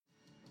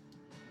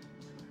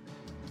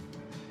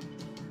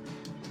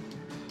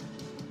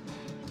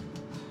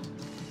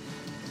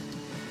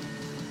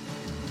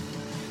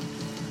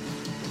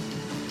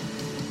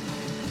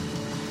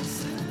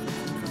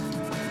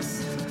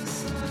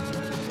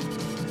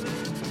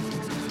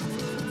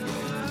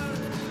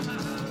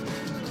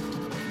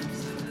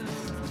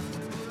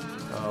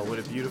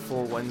a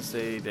beautiful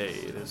Wednesday day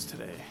it is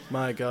today.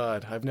 My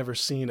God, I've never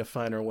seen a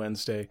finer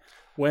Wednesday.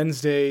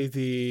 Wednesday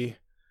the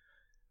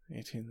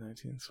 18th,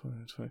 19th,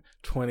 20th,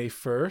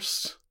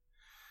 21st.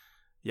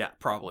 Yeah,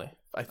 probably.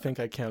 I think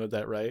I counted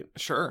that right.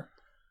 Sure.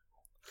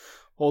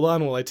 Hold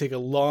on while I take a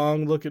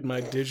long look at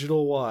my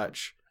digital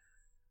watch.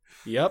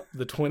 Yep,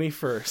 the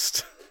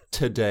 21st.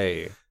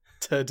 Today.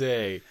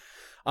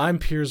 I'm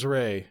Piers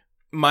Ray.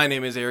 My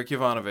name is Eric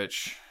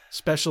Ivanovich.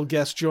 Special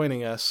guest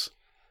joining us.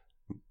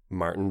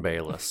 Martin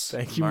Bayless.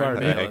 Thank you, Martin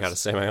Martin. Bayless. I gotta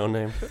say my own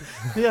name.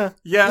 Yeah.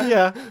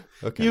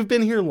 Okay. You've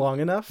been here long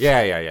enough.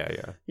 Yeah.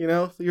 You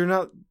know, you're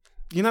not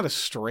a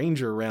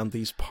stranger around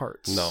these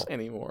parts No.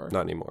 anymore.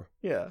 Not anymore.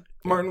 Yeah.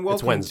 Martin,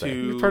 welcome Wednesday.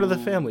 to... You're part of the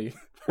family.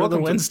 Welcome the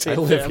to- Wednesday I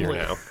live family.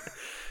 here now.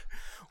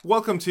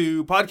 Welcome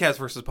to Podcast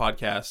versus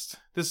Podcast.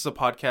 This is a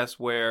podcast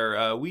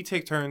where we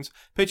take turns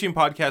pitching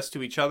podcasts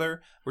to each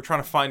other. We're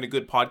trying to find a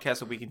good podcast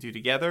that we can do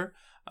together.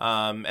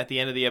 At the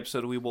end of the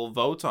episode, we will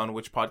vote on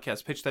which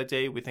podcast pitch that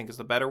day we think is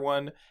the better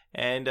one.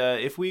 And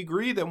if we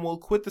agree, then we'll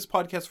quit this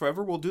podcast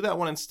forever. We'll do that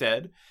one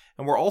instead.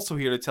 And we're also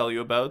here to tell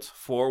you about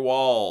Four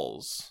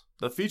Walls,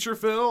 the feature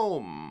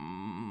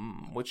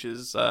film, which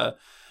is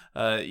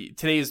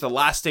today is the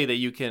last day that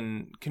you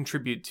can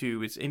contribute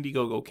to its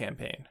Indiegogo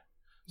campaign.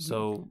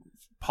 So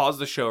pause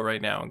the show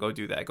right now and go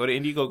do that. Go to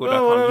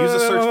Indiegogo.com. Use the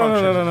search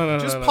function. No,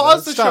 Just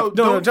pause the show.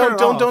 Don't turn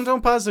it off.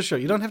 don't pause the show.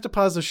 You don't have to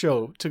pause the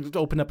show to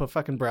open up a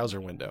fucking browser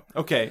window.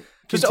 Okay.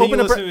 Just Continue open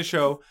a listening to the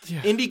show.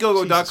 Yeah.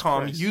 Indiegogo.com. Jesus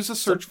Christ. Use the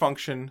search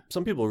function.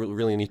 Some people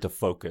really need to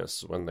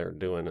focus when they're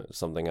doing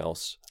something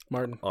else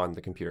Martin, on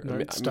the computer. No, I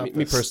mean, stop me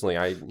this.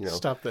 personally,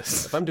 stop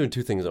this. if I'm doing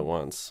two things at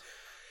once,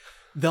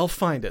 They'll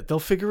find it. They'll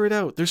figure it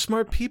out. They're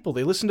smart people.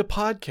 They listen to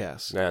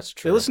podcasts. that's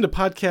true. They listen to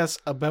podcasts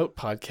about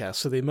podcasts,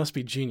 so they must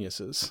be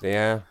geniuses.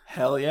 Yeah.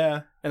 Hell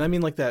yeah. And I mean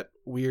like that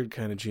weird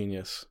kind of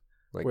genius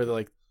Like, where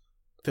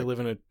they live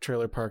in a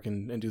trailer park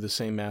and do the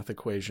same math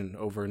equation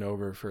over and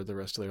over for the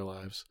rest of their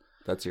lives.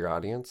 that's your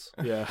audience?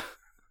 Yeah.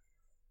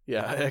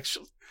 Yeah,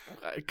 actually,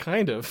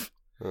 kind of.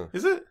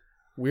 Is it?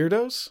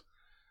 Weirdos?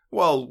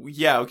 Well,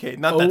 yeah, okay.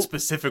 Not that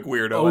specific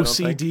weirdo, I don't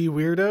think. OCD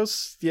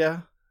weirdos?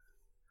 Yeah.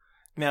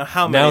 Now,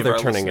 how many Now of they're our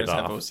turning listeners it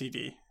have off.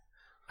 OCD?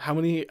 How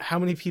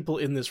many people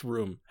in this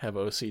room have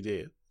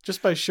OCD?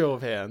 Just by show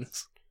of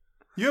hands.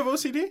 You have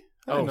OCD?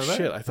 I Oh didn't know that.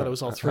 shit, I thought it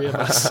was all three of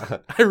us.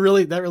 That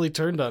really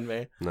turned on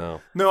me.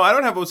 No. No, I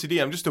don't have OCD.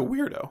 I'm just a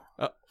weirdo.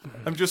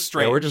 I'm just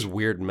strange. Yeah, we're just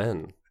weird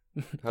men.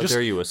 How Just-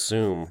 dare you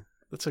assume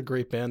That's a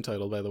great band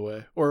title, by the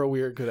way. Or a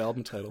weird good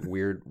album title.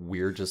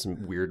 we're just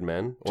weird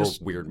men? Or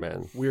Just- weird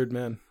men? Weird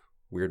Men.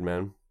 Weird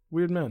men?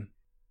 Weird Men.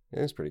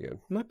 Yeah, it's pretty good.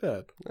 Not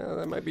bad. Yeah,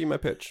 that might be my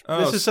pitch. Oh,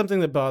 This is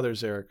something that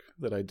bothers Eric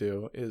that I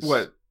do is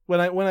What? when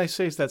I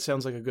say that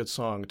sounds like a good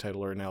song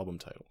title or an album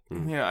title.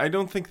 Yeah, I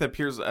don't think that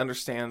Piers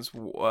understands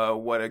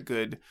what a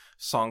good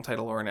song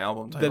title or an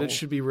album title. That it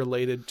should be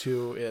related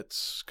to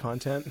its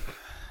content.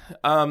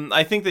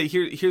 I think that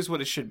here's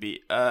what it should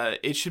be.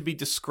 It should be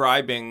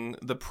describing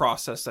the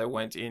process that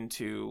went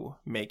into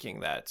making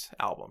that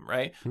album,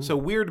 right? So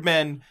Weird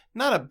Men,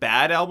 not a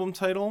bad album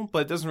title,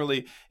 but it doesn't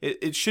really.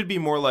 It should be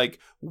more like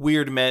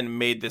Weird Men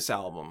made this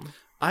album.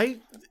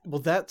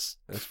 That's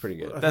That's pretty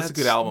good. That's a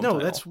good album No,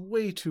 title. that's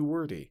way too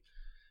wordy.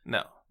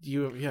 No.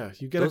 You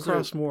get Those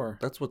across more.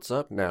 That's what's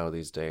up now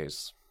these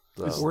days.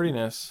 The-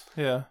 Wordiness.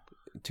 Yeah.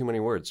 Too many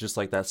words, just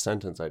like that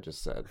sentence I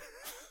just said.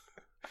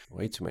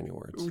 Way too many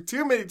words.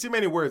 Too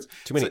many words.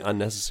 Too many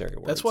unnecessary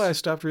words. That's why I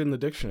stopped reading the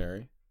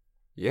dictionary.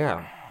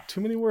 Yeah. Too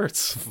many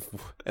words.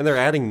 And they're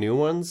adding new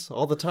ones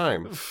all the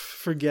time.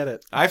 Forget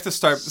it. I have to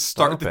start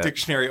Stop the it.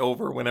 dictionary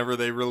over whenever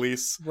they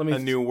release Let me a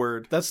new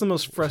word. That's the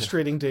most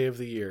frustrating day of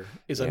the year.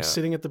 Is I'm Yeah.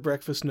 sitting at the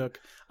breakfast nook.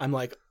 I'm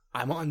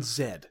on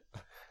Zed,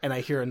 and I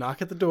hear a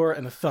knock at the door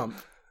and a thump,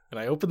 and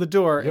I open the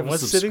door, You have and a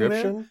what's sitting there?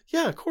 subscription?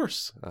 Yeah, of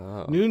course.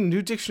 Oh,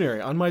 New dictionary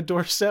on my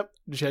doorstep,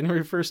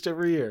 January 1st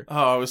every year.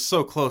 Oh, I was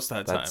so close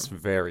that that's time.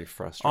 very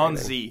frustrating. On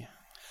Z.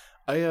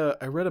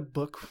 I read a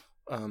book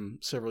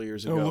several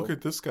years ago. Oh, look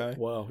at this guy.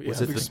 Wow, yeah,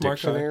 Was it big the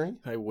smart guy. dictionary?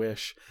 I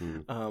wish. Hmm.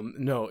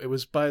 No, it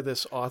was by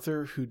this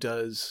author who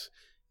does.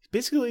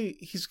 Basically,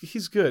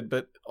 he's good,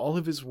 but all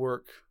of his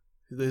work,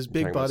 his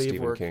big Talking about body of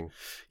Stephen work. King.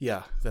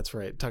 Yeah, that's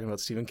right. Talking about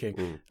Stephen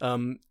King.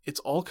 It's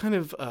all kind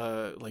of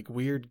like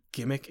weird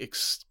gimmick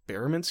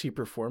experiments he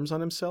performs on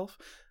himself.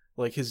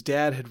 Like his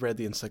dad had read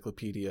the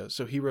encyclopedia,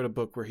 so he wrote a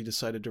book where he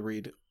decided to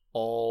read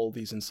all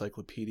these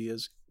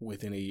encyclopedias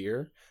within a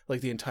year,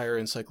 like the entire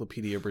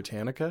Encyclopedia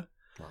Britannica.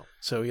 Wow.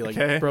 So he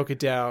Okay. broke it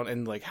down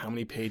and like how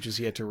many pages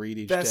he had to read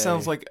each day. That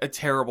sounds like a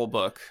terrible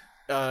book.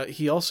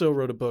 He also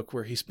wrote a book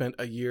where he spent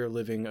a year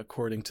living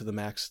according to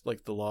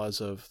the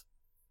laws of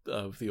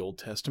the Old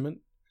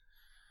Testament.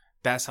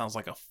 That sounds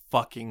like a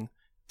fucking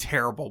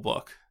terrible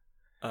book.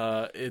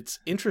 It's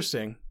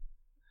interesting.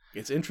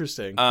 It's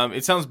interesting.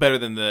 It sounds better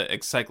than the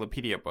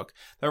encyclopedia book.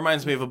 That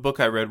reminds me of a book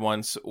I read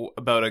once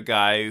about a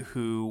guy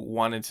who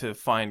wanted to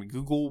find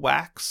Google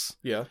Wax.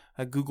 Yeah.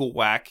 A Google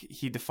Whack,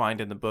 he defined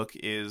in the book,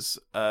 is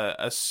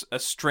a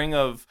string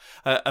of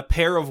a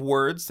pair of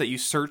words that you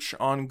search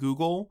on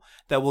Google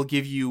that will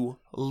give you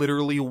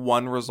literally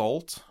one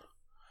result.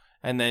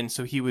 And then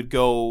so he would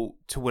go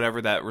to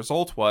whatever that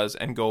result was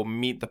and go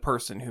meet the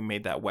person who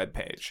made that web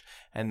page.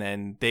 And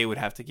then they would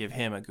have to give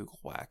him a Google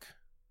whack.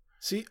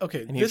 See,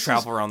 okay, And he'd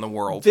travel around the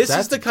world. This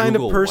That's is the kind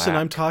Google of person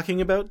whack. I'm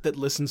talking about that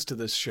listens to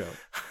this show.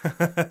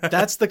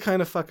 That's the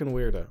kind of fucking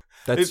weirdo.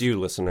 That's you,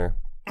 listener.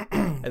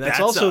 And that's That's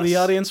also the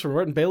us. audience for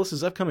Martin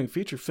Bayless's upcoming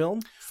feature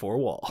film, Four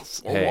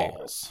Walls. Four Hey.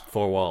 walls.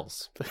 4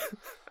 walls.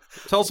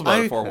 Tell us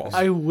about Four Walls.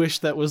 I wish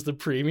that was the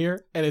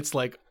premiere, and it's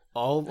like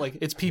all like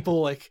it's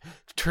people like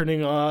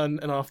turning on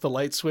and off the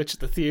light switch at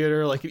the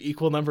theater like an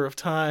equal number of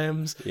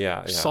times.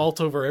 Yeah.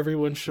 Salt over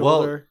everyone's Well,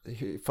 shoulder.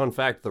 fun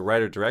fact: the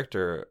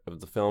writer-director of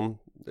the film,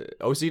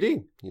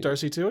 OCD.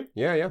 Darcy Toohey?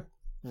 Yeah.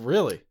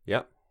 Really?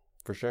 Yeah.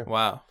 For sure.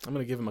 Wow. I'm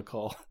gonna give him a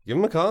call. Give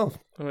him a call.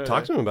 I'm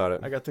Talk to him about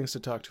it. I got things to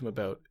talk to him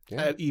about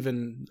Yeah. at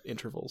even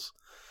intervals.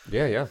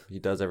 Yeah. He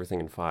does everything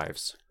in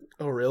 5s.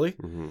 Oh, really?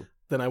 Mm-hmm.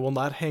 Then I will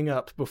not hang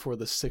up before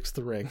the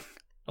 6th ring.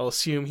 I'll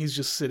assume he's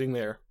just sitting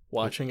there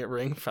watching it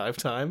ring 5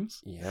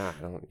 times. Yeah.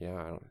 I don't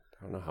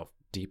know how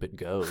deep it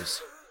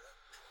goes.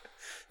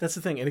 That's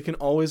the thing, and it can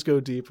always go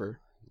deeper.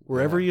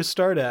 Wherever you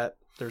start at,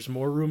 there's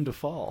more room to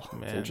fall.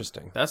 Man,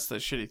 interesting. That's the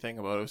shitty thing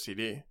about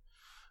OCD.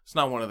 It's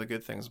not one of the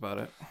good things about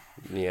it.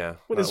 Yeah.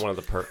 What Not is- one of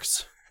the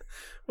perks.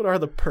 What are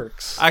the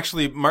perks?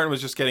 Actually, Martin was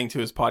just getting to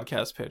his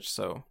podcast pitch,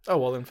 so Oh,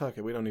 well, then fuck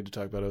it. We don't need to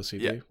talk about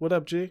OCD. Yeah. What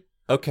up, G?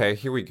 Okay,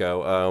 here we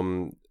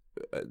go.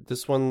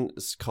 This one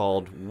is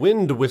called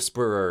Wind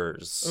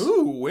Whisperers.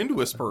 ooh, Wind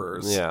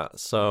Whisperers. Yeah,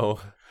 so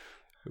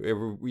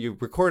we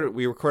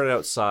recorded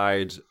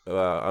outside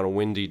on a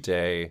windy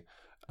day.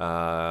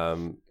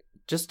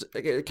 Just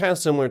kind of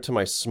similar to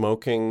my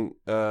smoking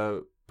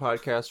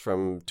podcast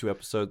from 2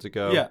 episodes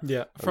ago. Yeah.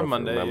 Yeah. I don't From know if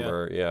you Monday,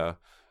 remember.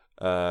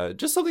 Yeah.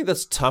 Just something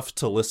that's tough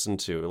to listen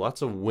to.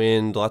 Lots of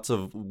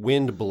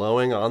wind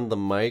blowing on the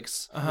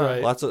mics. Uh-huh.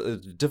 Right. Lots of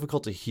it's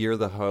difficult to hear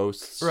the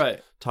hosts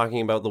Right.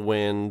 talking about the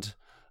wind.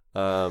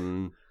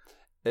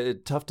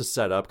 Tough to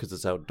set up because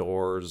it's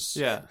outdoors.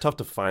 Yeah. Tough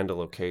to find a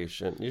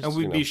location. You And just,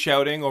 we'd you know. be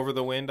shouting over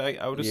the wind,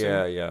 I would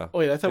assume. Yeah. Oh,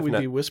 wait, I thought If we'd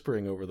not- be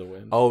whispering over the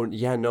wind. Oh,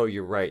 yeah, no,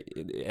 you're right.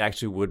 It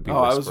actually would be Oh,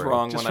 I was whispering.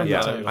 wrong Just when I from the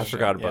thought title. it I was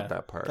forgot shit. about Yeah.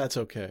 that part. That's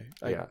okay.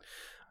 Yeah.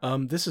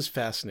 This is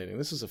fascinating.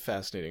 This is a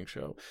fascinating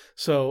show.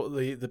 So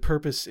the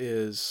purpose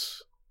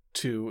is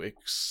to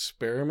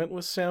experiment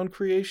with sound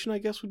creation, I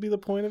guess would be the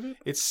point of it.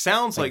 It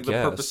sounds I like the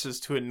guess. purpose is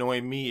to annoy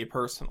me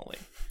personally.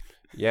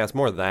 Yeah, it's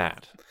more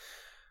that.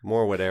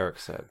 More what Eric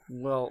said.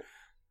 Well,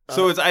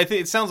 So I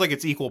think it sounds like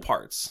it's equal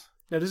parts.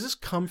 now does this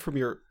come from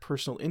your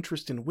personal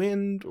interest in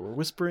wind or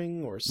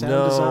whispering or sound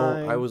No,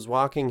 design? I was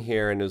walking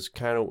here and it was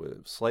kind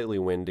of slightly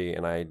windy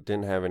and I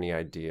didn't have any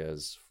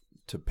ideas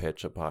to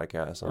pitch a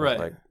podcast. I was Right.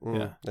 like,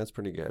 Yeah. that's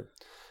pretty good.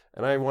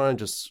 And I want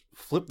to just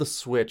flip the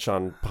switch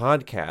on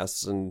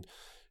podcasts and,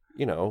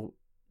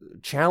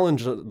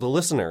 challenge the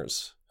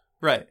listeners.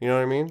 Right. You know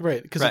what I mean?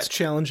 Right, because Right. it's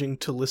challenging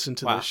to listen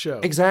to Wow. this show.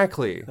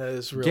 Exactly. That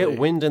is really Get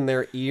wind in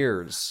their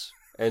ears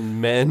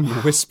and men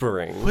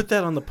whispering. Put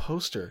that on the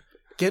poster.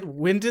 Get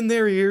wind in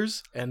their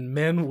ears and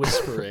men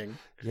whispering.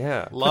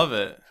 Yeah. Love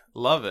it.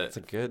 Love It's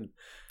it. a good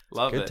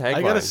Love good it. tagline.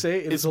 I gotta say,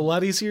 it's a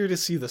lot easier to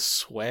see the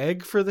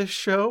swag for this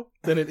show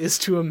than it is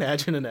to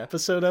imagine an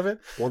episode of it.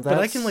 Well, But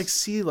I that's- can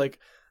see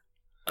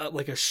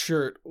a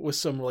shirt with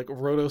some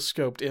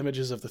rotoscoped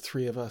images of the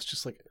three of us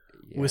just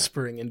Yeah.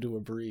 whispering into a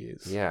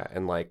breeze. Yeah,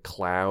 and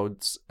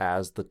clouds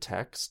as the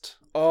text.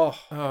 Oh,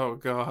 Oh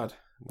God.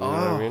 You know what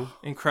I mean?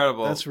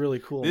 Incredible. that's really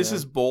cool. This man.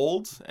 is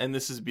bold and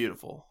this is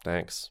beautiful.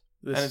 Thanks.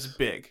 This, And it's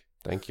big.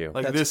 Thank you.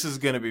 Like That's- this is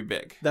gonna be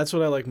big. that's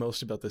what I like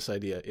most about this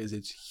idea. Is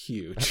it's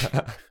huge.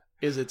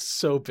 Is it's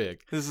so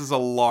big. This is a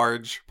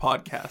large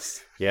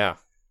podcast. Yeah.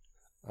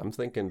 I'm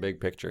thinking big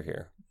picture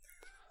here.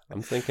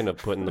 I'm thinking of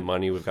putting the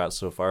money we've got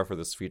so far for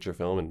this feature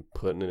film and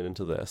putting it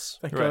into this.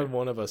 Thank Right. God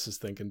one of us is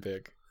thinking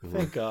big. Mhm.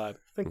 Thank God.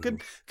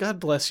 God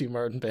bless you,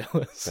 Martin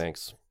Bayless.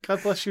 Thanks.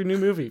 God bless your new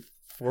movie,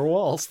 Four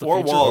Walls. the Four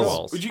feature walls. film.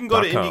 Walls. Which you can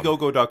go to .com.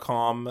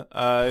 Indiegogo.com.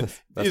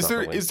 That's Is not there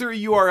the link. is there a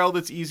URL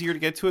that's easier to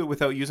get to it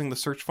without using the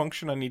search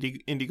function on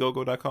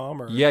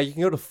Indiegogo.com? Or? Yeah, you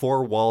can go to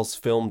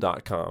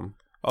fourwallsfilm.com.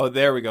 Oh,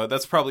 there we go.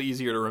 That's probably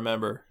easier to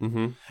remember.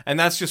 Mm-hmm. And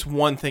that's just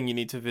one thing you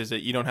need to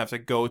visit. You don't have to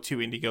go to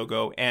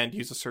Indiegogo and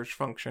use a search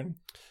function.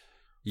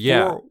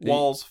 Yeah.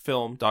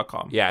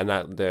 Fourwallsfilm.com. Yeah,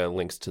 and the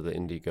links to the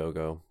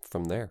Indiegogo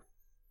from there.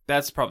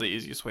 That's probably the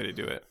easiest way to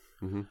do it.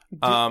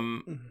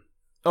 Mm-hmm.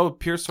 Oh,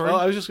 Pierce, sorry. Oh,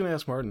 I was just going to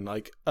ask Martin.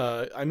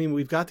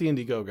 We've got the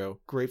Indiegogo.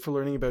 Great for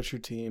learning about your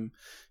team.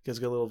 You guys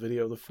got a little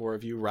video of the four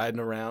of you riding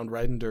around,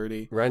 riding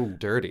dirty, Riding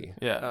dirty.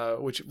 yeah.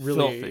 which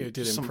really Filthy.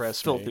 did Some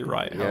impress filthy me.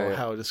 ride. How, Yeah.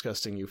 how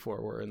disgusting you four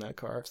were in that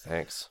car.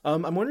 Thanks.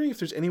 I'm wondering if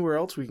there's anywhere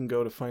else we can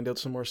go to find out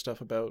some more stuff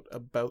about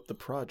the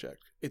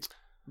project. It's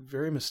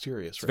very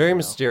mysterious. It's right very now.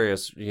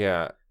 mysterious.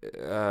 Yeah.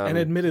 And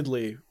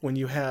admittedly, when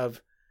you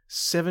have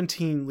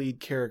 17 lead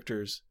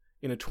characters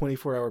in a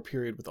 24-hour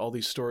period with all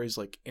these stories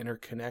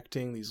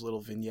interconnecting, these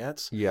little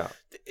vignettes, yeah.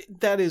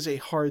 that is a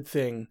hard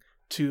thing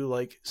to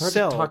It's hard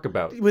sell to talk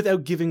about.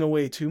 without giving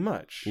away too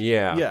much.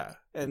 Yeah. Yeah.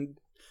 And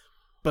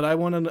But I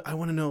want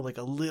to know like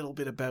a little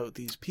bit about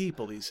these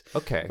people, these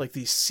Okay. like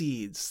these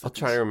seeds. I'll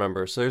try to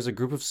remember. So there's a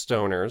group of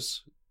stoners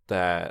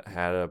that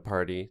had a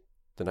party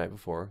the night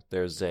before.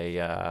 There's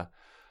a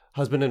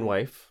husband and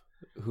wife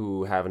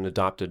who have an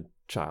adopted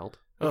child,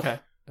 Okay.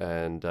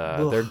 and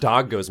Ugh. their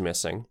dog goes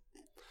missing.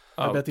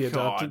 I bet the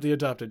God.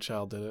 adopted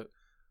child did it.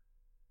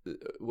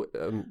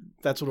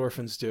 That's what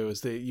orphans do.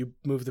 Is you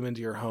move them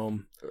into your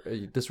home.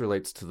 This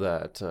relates to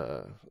that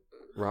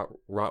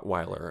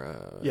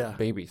Rottweiler Yeah.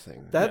 baby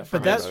thing. That from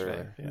but that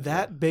yesterday. Yeah.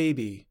 that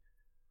baby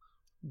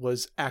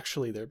was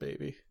actually their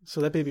baby. So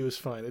that baby was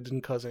fine. It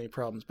didn't cause any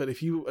problems. But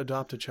if you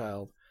adopt a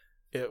child,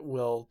 it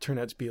will turn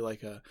out to be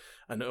like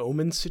an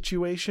omen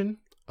situation.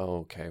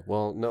 Okay.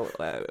 Well, no.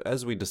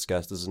 As we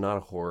discussed, this is not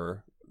a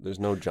horror. There's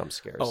no jump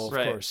scares. Oh, of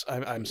Right. course.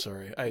 I'm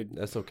sorry.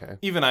 That's okay.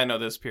 Even I know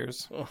this,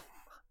 Piers.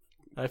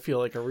 I feel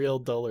like a real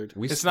dullard.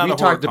 It's not we a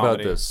horror talked about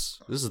comedy. this.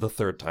 This is the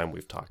third time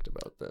we've talked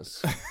about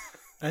this.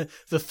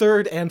 The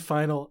third and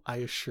final, I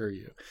assure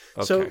you.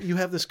 Okay. So you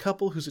have this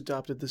couple who's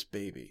adopted this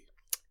baby.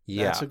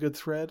 yeah, That's a good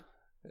thread.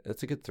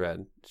 it's a good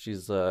thread.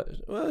 She's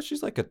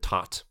she's like a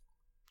tot.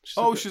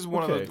 She's She's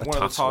one okay. of the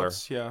toddler.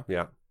 tots. Yeah.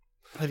 Yeah.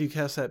 Have you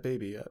cast that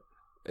baby yet?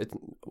 It's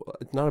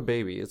not a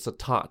baby. It's a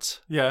tot.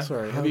 Yeah.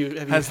 Sorry. Have you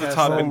Has the cast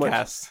tot that? been much-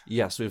 cast?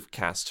 Yes, we've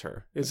cast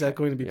her. Is that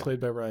going to be Yeah. played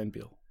by Ryan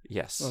Beale?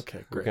 Yes.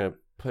 Okay, We're great. gonna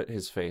put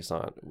his face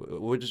on.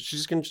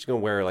 She's just gonna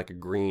wear like a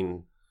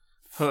green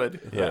Hood.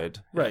 Yeah. hood,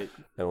 Right.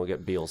 and we'll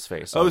get Beale's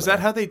face. Oh, on is that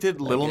there. how they did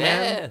Little yeah.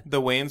 Man,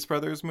 the Wayans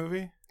Brothers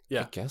movie?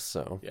 Yeah. I guess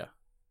so.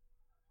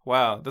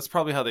 Wow, that's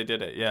probably how they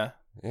did it. Yeah.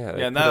 Yeah.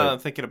 Yeah. Now that I'm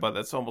thinking about it,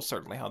 that's almost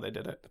certainly how they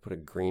did it. they put a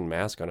green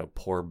mask on a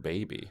poor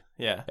baby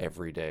Yeah.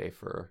 every day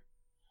for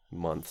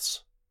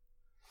months.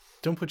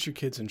 Don't put your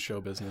kids in show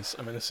business.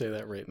 I'm going to say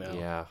that right now.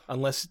 Yeah.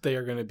 Unless they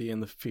are going to be in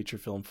the feature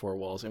film Four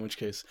Walls, in which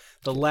case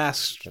the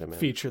last Get 'em in.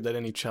 feature that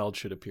any child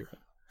should appear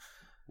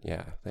in.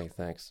 Yeah.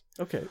 Thanks.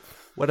 Okay.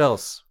 What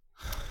else?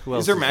 Who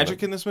else Is there in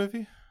magic in this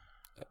movie?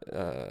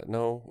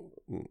 No.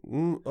 The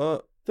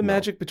No.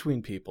 magic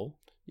between people.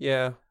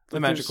 Yeah. The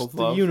Like, magical there's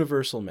love. The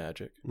universal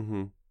magic.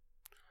 Mm-hmm.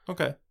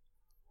 Okay.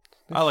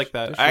 I like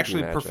that. I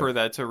actually prefer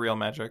that to real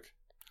magic.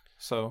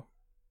 So,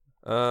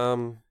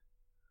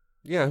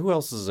 Yeah. Who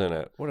else is in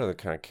it? What other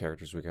kind of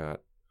characters we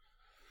got?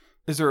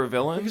 is there a Like,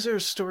 villain? is there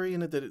a story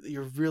in it that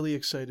you're really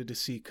excited to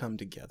see come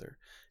together?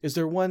 Is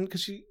there one,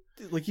 because you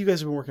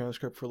guys have been working on the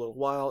script for a little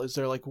while, is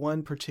there like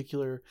one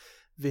particular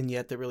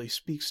vignette that really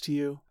speaks to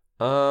you?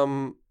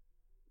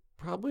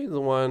 Probably the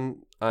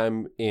one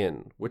I'm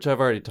in, which I've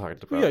already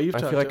talked about. Yeah, you've I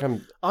talked feel like about-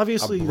 I'm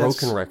Obviously, a that's-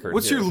 broken record.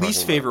 What's here your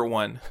least talking favorite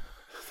one?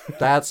 about-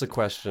 That's a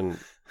question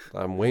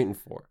I'm waiting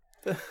for.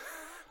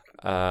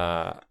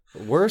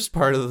 Worst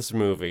part of this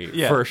movie,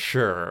 Yeah. for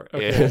sure,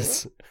 Okay.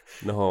 is...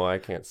 No, I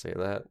can't say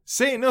that.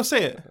 Say it. No,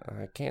 say it.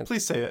 I can't.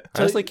 Please say it. I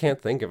honestly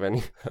can't think of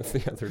any of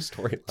the other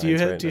storylines. Do you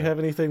have right do you now. have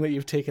anything that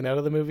you've taken out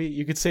of the movie?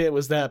 You could say it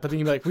was that, but then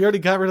you're like, we already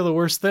got rid of the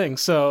worst thing,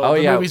 so Oh,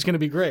 the yeah. movie's going to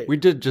be great. We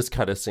did just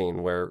cut a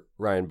scene where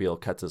Ryan Beale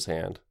cuts his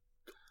hand.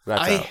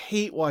 That's I out.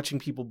 hate watching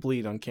people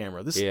bleed on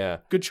camera. This Yeah.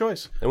 good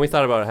choice. And we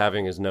thought about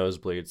having his nose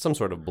bleed, some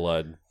sort of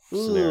blood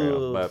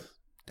scenario. Ugh.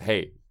 But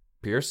hey,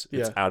 Pierce,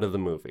 it's Yeah. out of the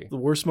movie. The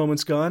worst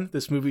moment's gone.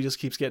 This movie just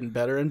keeps getting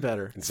better and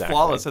better. It's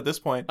flawless at this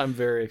point. I'm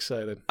very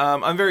excited.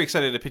 I'm very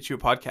excited to pitch you a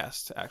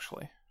podcast,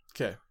 actually.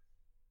 Okay,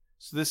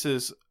 So this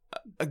is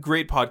a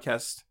great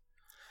podcast.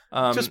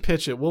 just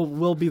pitch it.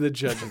 We'll be the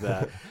judge of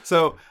that.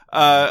 So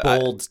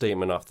Bold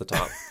statement off the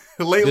top.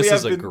 lately This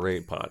is I've a been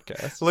great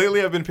podcast.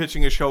 lately I've been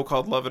pitching a show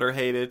called Love It or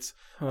Hate It.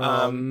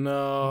 Oh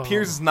no,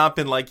 Piers has not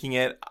been liking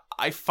it.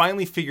 I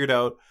finally figured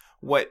out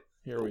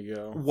Here we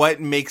go. what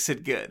makes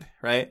it good,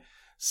 right?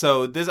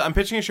 So I'm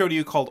pitching a show to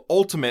you called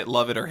Ultimate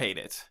Love It or Hate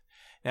It.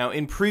 Now,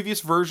 in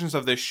previous versions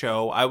of this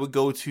show, I would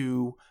go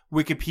to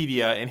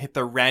Wikipedia and hit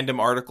the random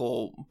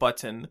article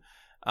button,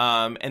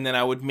 and then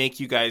I would make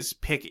you guys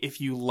pick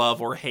if you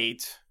love or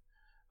hate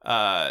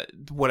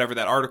whatever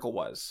that article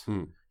was.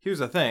 Here's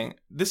the thing.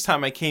 This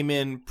time I came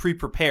in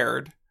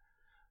pre-prepared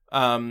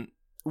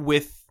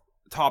with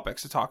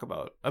topics to talk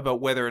about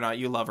whether or not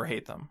you love or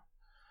hate them.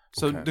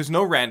 So Okay. there's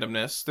no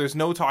randomness. There's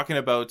no talking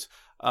about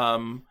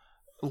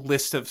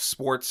list of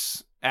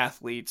sports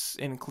athletes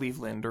in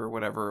Cleveland or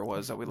whatever it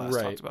was that we last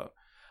Right. talked about.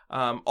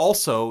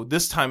 Also,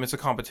 this time it's a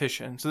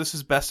competition. So this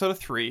is best out of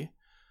 3,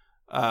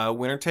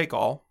 winner take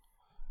all.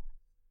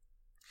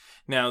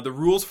 Now, the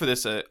rules for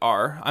this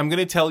are, I'm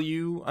going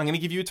to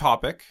give you a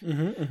topic.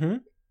 Mm-hmm.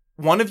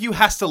 One of you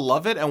has to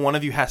love it and one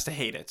of you has to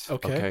hate it.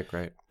 Okay. Okay,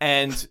 great.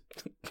 And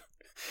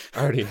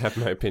I already have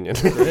my opinion.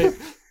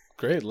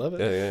 Great. Love it.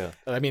 Yeah.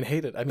 I mean,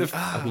 hate it. I mean, the-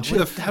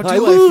 how do I I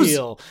lose.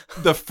 feel?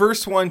 the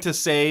first one to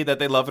say that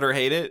they love it or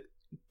hate it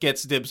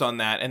gets dibs on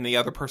that, and the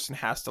other person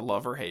has to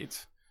love or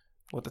hate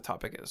what the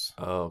topic is.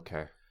 Oh,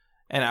 okay.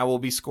 And I will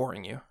be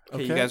scoring you.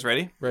 Okay, you Okay. guys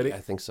ready? Ready? I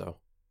think so.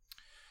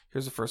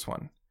 Here's the first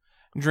one.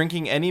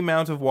 Drinking any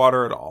amount of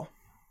water at all.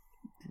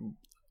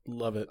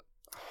 Love it.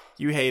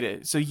 You hate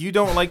it. So you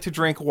don't like to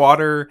drink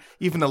water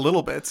even a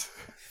little bit.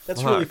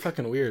 That's Fuck. really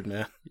fucking weird,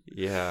 man.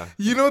 Yeah.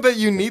 You know that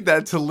you need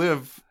that to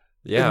live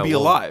Yeah, and be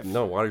alive.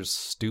 No, water's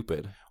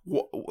stupid.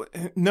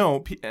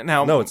 No,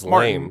 now No, it's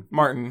lame.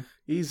 Martin,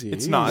 Easy.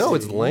 It's easy, not. No,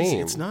 it's easy.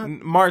 lame. It's not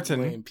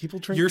Martin. lame. People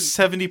drink. You're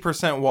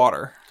 70%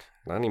 water.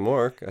 Not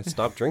anymore. I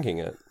stopped drinking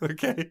it.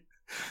 Okay.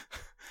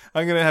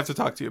 I'm going to have to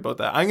talk to you about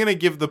that. I'm going to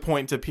give the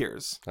point to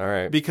Piers. All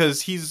right.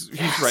 Because he's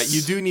right.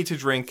 You do need to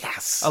drink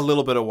a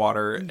little bit of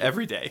water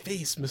every day.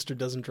 Face, Mr.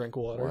 Doesn't Drink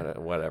Water.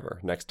 Whatever.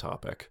 Next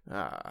topic.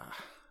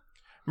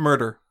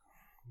 Murder.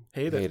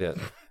 Hate it. Hate it.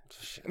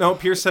 No,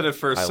 Piers said it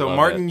first. I So love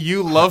Martin, it.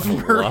 you love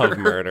murder. Love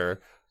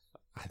murder.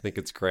 I think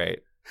it's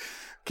great.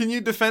 Can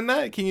you defend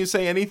that? Can you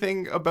say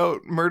anything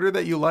about murder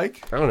that you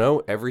like? I don't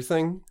know.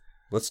 Everything.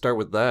 Let's start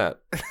with that.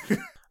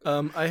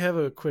 I have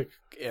a quick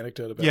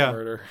anecdote about Yeah.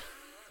 murder.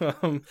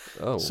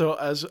 Oh. So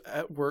as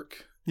at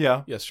work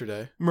Yeah.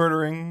 yesterday.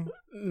 Murdering.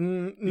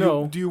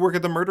 No. Do you work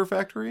at the murder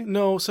factory?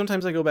 No,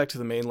 sometimes I go back to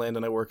the mainland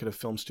and I work at a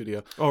film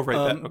studio. Oh,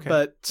 right. That. Okay.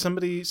 But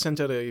somebody sent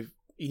out a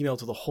email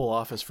to the whole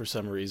office for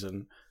some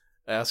reason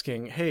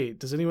asking, hey,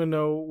 does anyone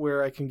know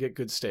where I can get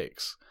good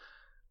steaks?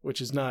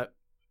 Which is not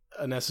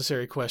a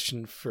necessary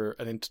question for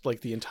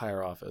the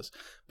entire office.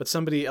 But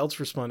somebody else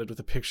responded with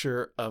a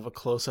picture of a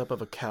close-up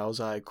of a cow's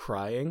eye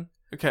crying,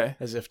 Okay.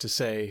 as if to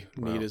say,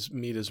 meat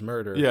is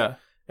murder. Yeah.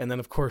 And then,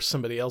 of course,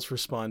 somebody else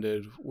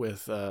responded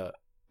with a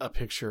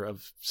picture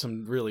of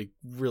some really,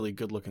 really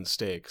good-looking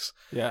steaks.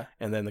 Yeah.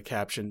 And then the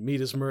caption, meat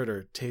is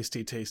murder,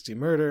 tasty, tasty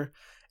murder.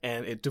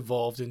 And it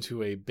devolved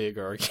into a big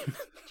argument.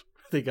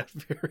 They got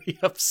very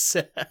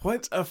upset.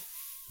 What a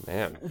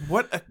Man.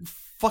 what a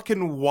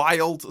fucking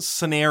wild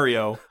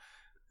scenario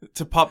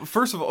to pop.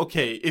 First of all,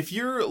 okay, if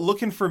you're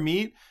looking for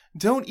meat,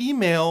 don't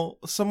email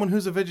someone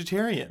who's a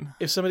vegetarian.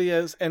 If somebody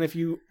has, and if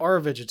you are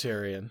a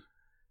vegetarian,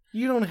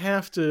 you don't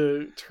have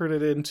to turn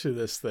it into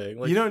this thing.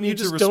 Like, You don't need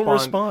to just respond. don't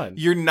respond.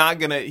 You're not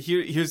gonna.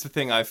 Here's the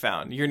thing I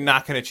found. You're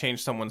not gonna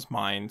change someone's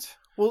mind.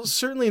 Well,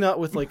 certainly not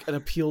with like an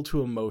appeal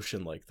to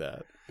emotion like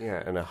that.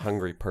 Yeah, and a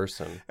hungry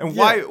person. And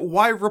Yeah.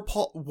 why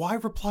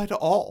reply to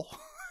all?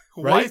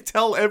 Why Right?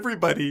 tell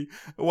everybody?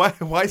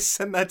 Why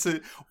send that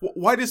to?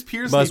 Why does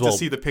Piers Might need as well to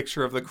see the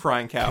picture of the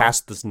crying cow?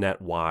 Cast this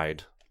net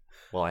wide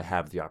while I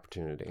have the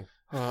opportunity.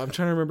 I'm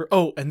trying to remember.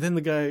 Oh, and then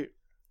the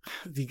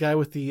guy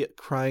with the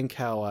crying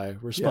cow eye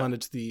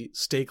responded to the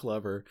steak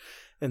lover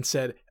and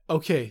said,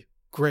 okay,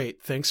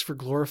 great. Thanks for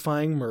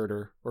glorifying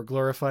murder or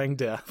glorifying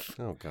death.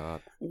 Oh,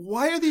 God.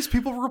 Why are these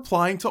people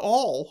replying to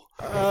all?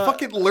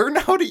 Fucking learn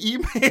how to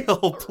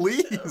email,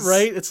 please.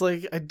 Right? It's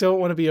like, I don't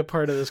want to be a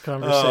part of this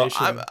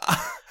conversation. I'm-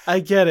 I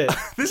get it.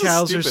 This is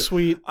Cows are stupid.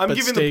 sweet. I'm but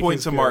giving the steak point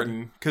is to good.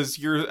 Martin because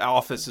your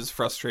office is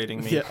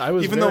frustrating me. Yeah, I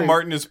was even though very-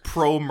 Martin is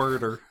pro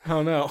murder.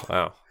 Oh no.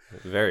 Wow.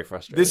 Very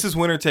frustrating. This is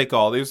winner take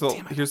all. Here's the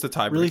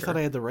tiebreaker. Really thought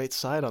I had the right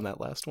side on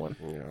that last one.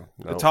 Yeah.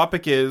 The No,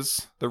 topic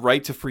is the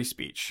right to free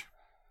speech.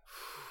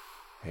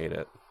 hate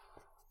it.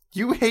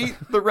 You hate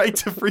the right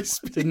to free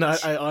speech.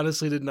 I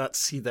honestly did not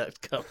see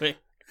that coming.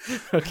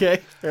 Okay,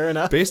 fair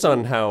enough. Based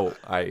on how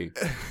I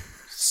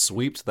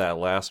sweeped that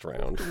last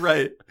round,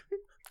 Right.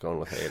 going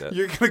with hate it.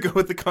 You're gonna go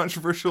with the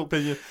controversial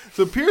opinion.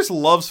 So Piers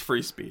loves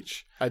free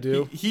speech. I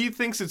do, He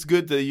thinks it's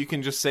good that you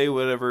can just say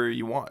whatever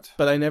you want.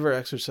 but I never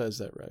exercise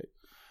that right.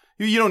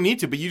 You don't need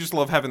to, but you just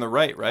love having the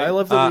right, right? I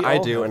love that we I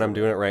all do, have and I'm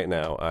the doing it right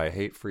now. I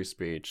hate free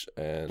speech,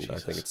 and I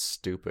Jesus. think it's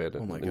stupid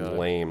Oh my and God.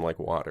 lame like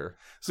water.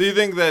 So you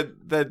think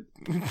that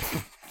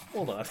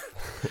Hold on.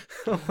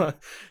 Hold on.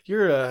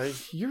 You're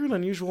an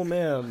unusual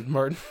man,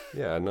 Martin.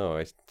 Yeah, no,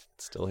 I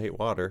still hate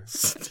water.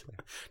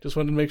 Just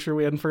wanted to make sure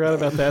we hadn't forgot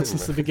about that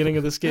since the beginning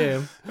of this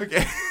game.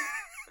 okay.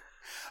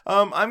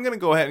 I'm gonna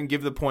go ahead and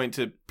give the point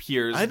to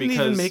Piers I didn't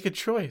because even make a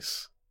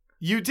choice.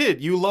 you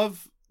did. You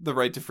love the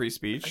right to free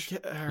speech.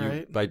 All You-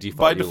 right. by default,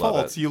 By you default,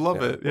 love it. you love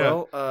Yeah. it. Yeah.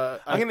 Well,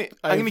 I'm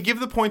gonna give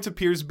the point to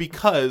Piers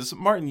because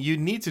Martin, you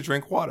need to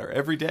drink water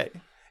every day.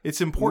 It's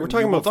We're important.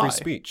 talking You will about free die.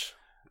 speech.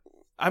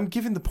 I'm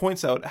giving the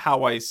points out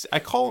how I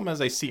call them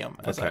as I see them,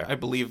 as Okay. I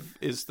believe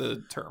is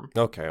the term.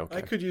 Okay, okay.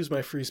 I could use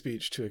my free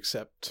speech to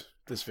accept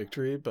this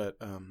victory, but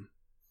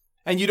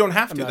And you don't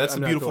have to. I'm not- That's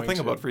I'm the not beautiful going thing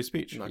to. about free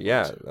speech. I'm not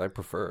Yeah, going to. I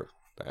prefer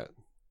that.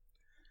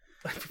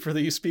 I prefer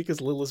that you speak as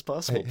little as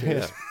possible.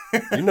 Yeah.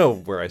 Piers. You know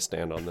where I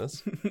stand on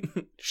this.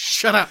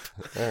 Shut up.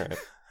 All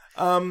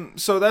right.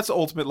 So that's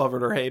ultimate love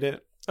it or hate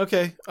it.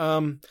 Okay.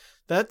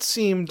 That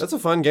seemed. That's a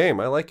fun game.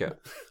 I like it.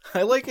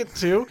 I like it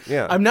too.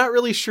 Yeah. I'm not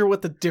really sure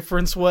what the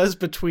difference was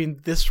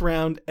between this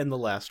round and the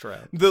last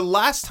round. The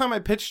last time I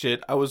pitched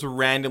it, I was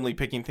randomly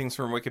picking things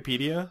from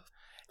Wikipedia,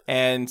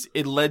 and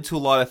it led to a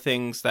lot of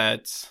things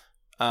that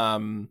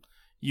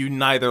you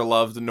neither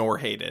loved nor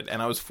hated, and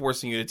I was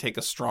forcing you to take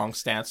a strong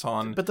stance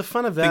on But the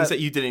fun of things that, that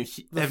you didn't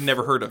have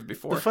never heard of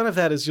before. the fun of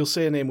that is you'll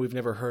say a name we've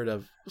never heard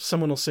of.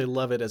 Someone will say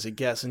 "love it" as a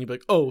guess, and you'll be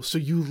like, "Oh, so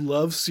you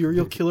love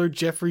serial killer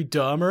Jeffrey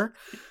Dahmer?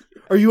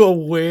 Are you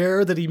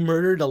aware that he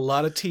murdered a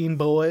lot of teen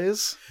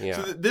boys?" Yeah.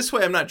 So this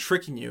way, I'm not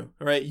tricking you,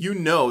 all right? You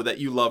know that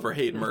you love or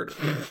hate murder.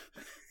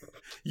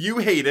 You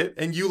hate it,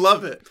 and you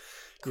love it.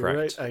 You're right.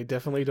 Correct. I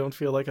definitely don't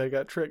feel like I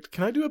got tricked.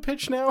 Can I do a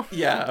pitch now?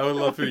 Yeah, I would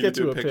love for you to get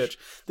do to a pitch.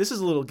 This is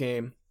a little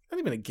game. Not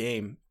even a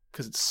game.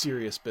 because it's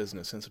serious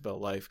business and it's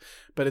about life.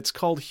 But it's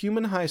called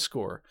Human High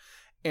Score.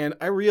 And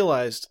I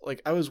realized,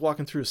 like, I was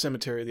walking through a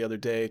cemetery the other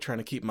day trying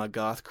to keep my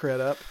goth cred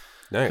up.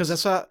 Nice.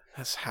 Because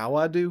that's how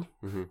I do.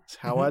 Mm-hmm. That's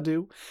how I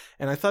do.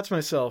 And I thought to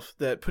myself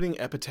that putting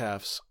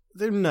epitaphs,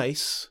 they're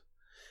nice.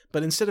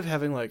 But instead of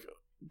having, like,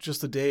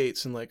 just the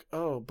dates and, like,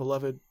 oh,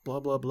 beloved, blah,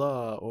 blah,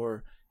 blah,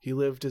 or he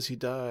lived as he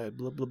died,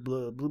 blah, blah,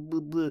 blah, blah, blah,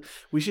 blah,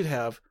 we should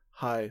have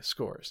high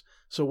scores.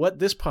 So what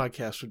this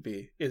podcast would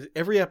be is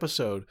every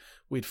episode,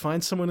 we'd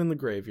find someone in the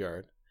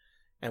graveyard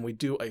and we'd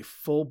do a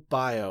full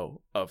bio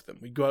of them.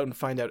 We'd go out and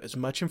find out as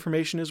much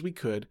information as we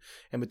could.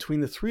 And between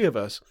the three of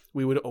us,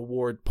 we would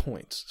award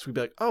points. So we'd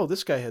be like, oh,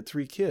 this guy had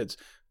 3 kids.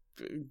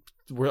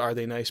 Are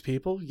they nice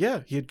people?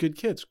 Yeah, he had good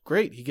kids.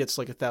 Great. He gets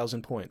like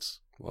 1,000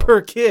 points. Wow.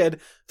 Per kid,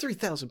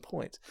 3,000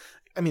 points.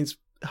 I mean, it's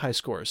high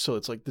scores, so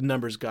it's like the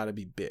numbers got to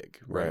be big,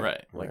 right?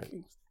 Right. Like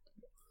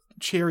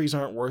cherries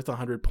aren't worth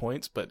 100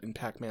 points, but in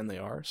Pac-Man they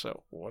are,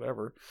 so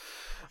whatever.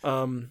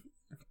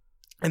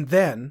 And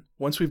then,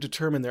 once we've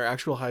determined their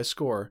actual high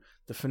score,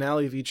 the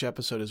finale of each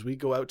episode is we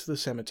go out to the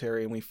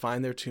cemetery and we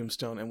find their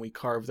tombstone and we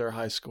carve their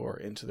high score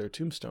into their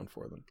tombstone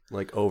for them.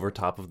 Like over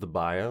top of the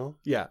bio?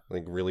 Yeah.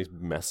 Like really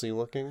messy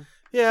looking?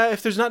 Yeah,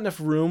 if there's not enough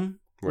room,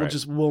 Right.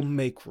 we'll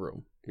make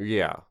room.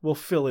 Yeah. We'll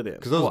fill it in.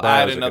 Because those We'll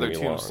bios add are another gonna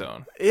be long.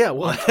 tombstone. Yeah,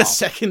 we'll on add a top.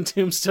 second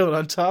tombstone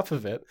on top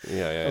of it.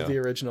 Yeah. Of the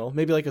original.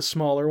 Maybe like a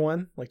smaller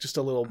one, like just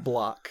a little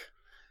block.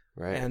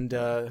 Right. And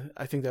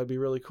I think that would be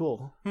really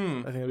cool. I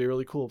think it'd be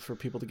really cool for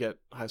people to get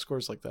high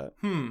scores like that.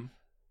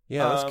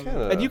 Yeah, that's kind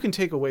of... And you can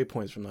take away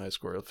points from the high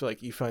score. If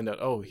like you find out,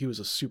 oh, he was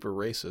a super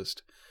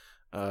racist,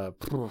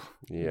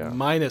 Yeah.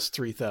 minus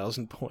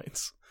 3,000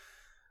 points.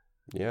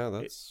 Yeah,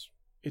 that's...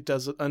 It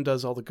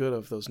undoes all the good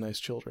of those nice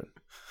children.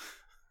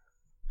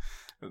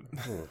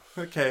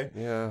 Okay.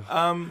 Yeah.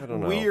 I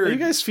don't know. Weird. You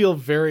guys feel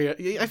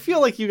I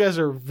feel like you guys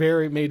are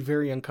made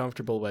very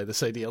uncomfortable by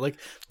this idea. Like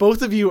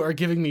both of you are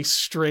giving me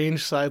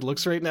strange side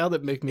looks right now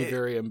that make me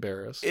very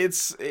embarrassed.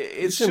 It's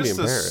shouldn't be just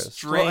a embarrassed.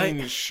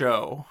 strange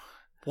show.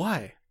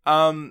 Why?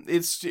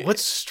 It's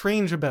What's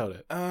strange about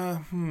it?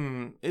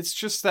 It's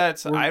just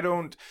that I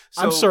don't.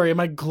 So I'm sorry. Am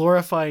I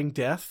glorifying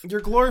death?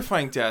 You're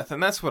glorifying death,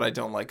 and that's what I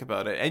don't like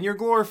about it. And you're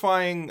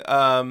glorifying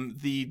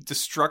the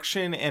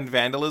destruction and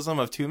vandalism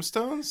of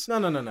tombstones, No.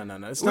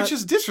 It's which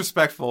is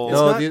disrespectful.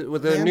 No, not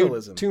with the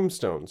vandalism. new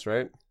tombstones,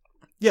 right?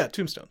 Yeah,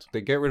 tombstones. They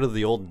get rid of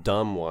the old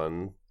dumb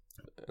one.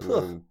 And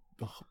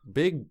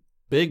then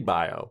big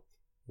bio.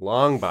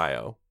 Long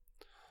bio.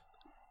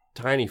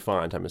 Tiny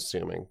font, I'm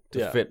assuming,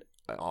 to fit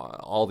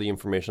all the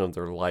information of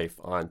their life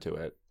onto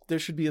it. There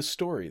should be a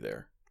story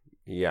there.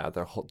 Yeah,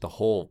 the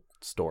whole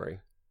story.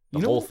 The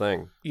You know- whole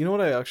thing. You know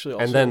what I actually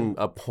also... And then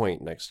a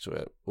point next to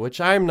it,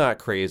 which I'm not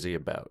crazy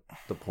about,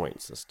 the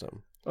point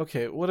system.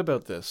 Okay, what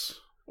about this?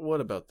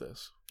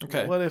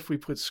 Okay. What if we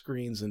put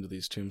screens into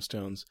these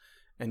tombstones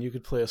and you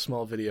could play a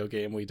small video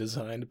game we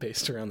designed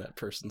based around that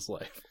person's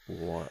life?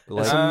 What?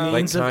 As a Like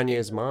means of-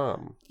 Kanye's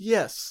mom.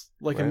 Yes,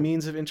 like a Right.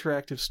 means of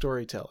interactive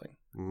storytelling.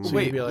 Mm. So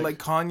Wait, you'd be like, like-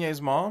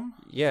 Kanye's mom?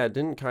 Yeah,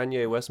 didn't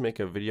Kanye West make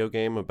a video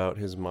game about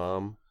his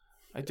mom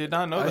I did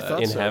not know I that.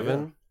 thought in so,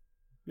 heaven?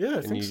 Yeah, I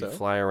And think you so.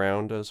 fly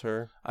around as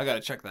her? I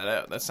gotta check that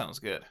out. That sounds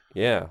good.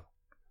 Yeah.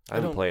 I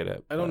haven't don't- played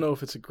it. I don't but- know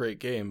if it's a great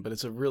game, but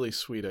it's a really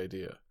sweet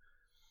idea.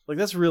 Like,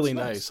 that's really It's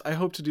nice. nice. I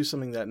hope to do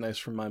something that nice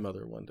for my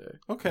mother one day.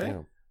 Okay.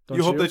 Yeah. Don't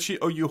You hope that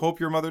you hope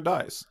your mother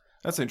dies.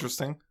 That's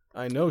interesting.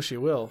 I know she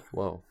will.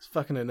 Whoa. It's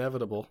fucking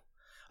inevitable.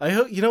 I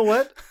hope. You know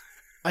what?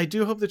 I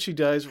do hope that she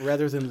dies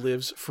rather than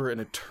lives for an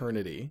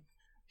eternity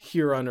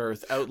here on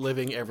Earth,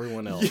 outliving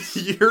everyone else.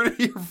 You heard it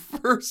here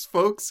first,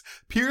 folks.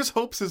 Piers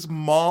hopes his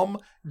mom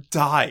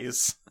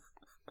dies.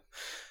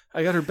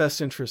 I got her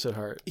best interests at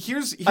heart.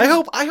 Here's I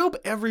hope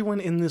everyone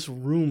in this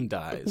room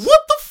dies.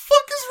 What the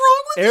fuck is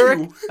wrong with Eric,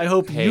 you? I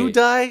hope Hey. you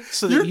die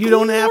so that You're you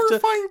don't have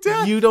glorifying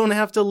death. to. You don't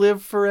have to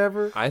live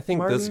forever. I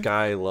think this Martin?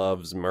 guy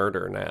loves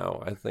murder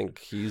now. I think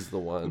he's the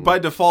one. By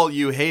default,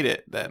 you hate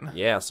it then.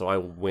 Yeah, so I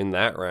win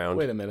that round.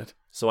 Wait a minute.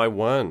 So I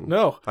won.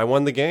 No, I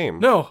won the game.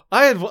 no,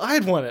 I had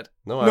won it.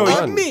 No, I No, won.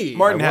 not me.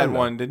 Martin I had won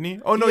one, didn't he?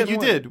 Oh no, He had you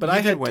won. did. But You I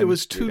did had win. it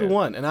was You 2 to did.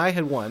 1, and I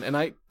had won, and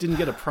I didn't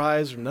get a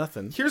prize or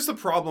nothing. Here's the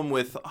problem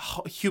with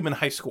human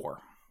high score.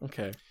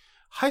 Okay.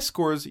 High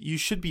scores, you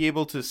should be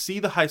able to see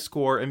the high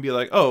score and be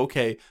like, oh,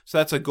 okay, so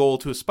that's a goal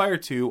to aspire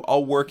to.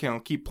 I'll work and I'll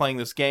keep playing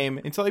this game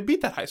until I beat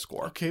that high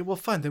score. Okay, well,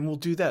 fine. Then we'll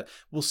do that.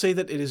 We'll say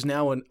that it is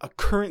now a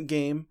current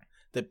game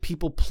that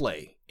people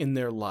play in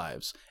their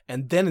lives,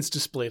 and then it's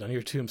displayed on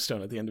your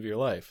tombstone at the end of your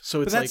life. So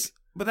it's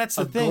But that's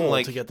a the thing, goal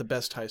like to get the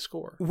best high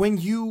score. when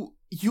you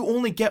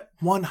only get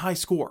one high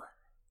score.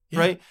 Yeah.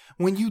 Right?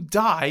 When you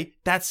die,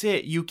 that's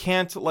it. You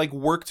can't like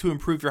work to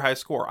improve your high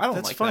score. I don't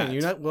That's like fine. that.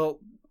 You're not. Well,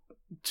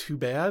 too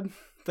bad.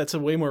 That's a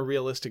way more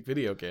realistic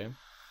video game.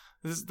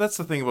 That's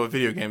the thing about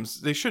video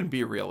games. They shouldn't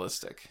be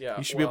realistic. Yeah,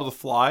 You should be able well- to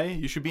fly,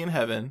 you should be in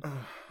heaven,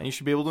 and you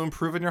should be able to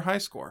improve on your high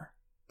score.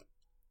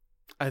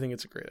 I think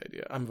it's a great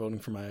idea. I'm voting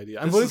for my idea.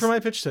 I'm This voting is- for my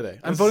pitch today.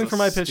 I'm this voting is for a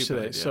my pitch stupid today.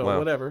 idea. So Wow.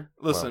 whatever.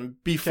 Listen,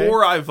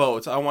 before I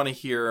vote, I want to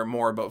hear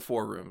more about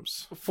 4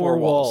 rooms. Four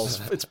walls.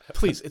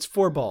 It's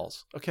 4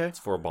 balls. Okay. It's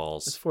 4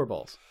 balls. It's 4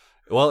 balls.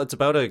 Well, it's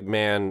about a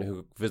man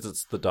who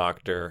visits the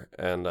doctor,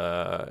 and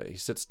he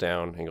sits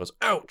down and he goes,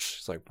 "Ouch!"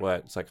 It's like,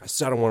 "What?" It's like, "I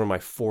sat on one of my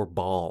 4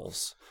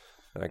 balls."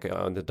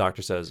 And the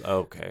doctor says, oh,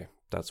 "Okay,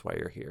 that's why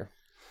you're here."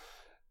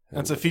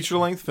 That's a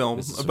feature-length film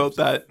This is about this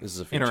that is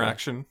a feature.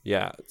 interaction.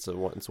 Yeah, it's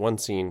one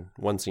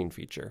scene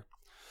feature.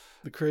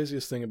 The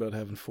craziest thing about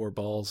having 4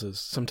 balls is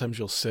sometimes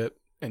you'll sit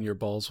and your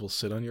balls will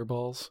sit on your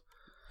balls.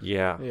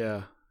 Yeah,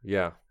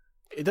 Yeah.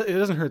 It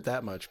doesn't hurt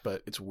that much,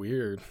 but it's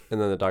weird.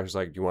 And then the doctor's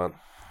like, "Do you want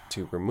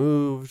to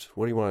removed?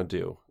 What do you want to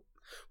do?"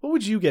 What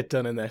would you get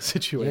done in that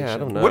situation? Yeah, I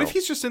don't know. What if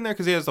he's just in there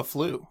because he has the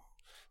flu?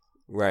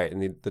 Right,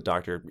 and the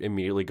doctor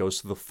immediately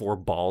goes to the 4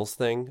 balls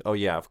thing. Oh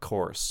yeah, of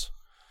course.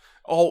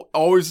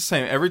 Always the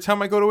same. Every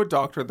time I go to a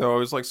doctor, they're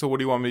always like, "So what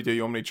do you want me to do?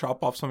 You want me to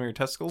chop off some of your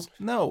testicles?"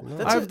 No,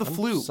 I have the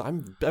flu.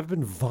 I've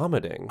been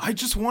vomiting. I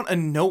just want a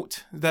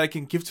note that I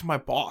can give to my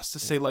boss to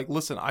say, like,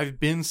 "Listen, I've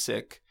been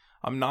sick.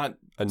 I'm not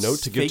A note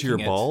to give to your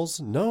faking it." balls?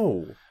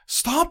 No.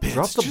 Stop it.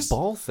 Drop the Just-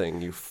 ball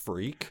thing, you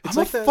freak. I'm It's a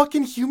like that-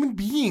 fucking human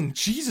being.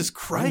 Jesus I'm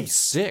Christ.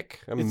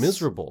 sick. I'm It's-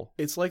 miserable.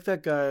 It's like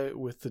that guy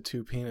with the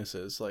 2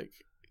 penises. Like,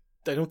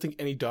 I don't think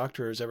any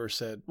doctor has ever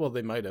said, well,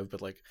 they might have,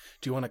 but like,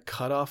 do you want to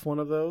cut off one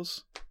of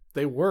those?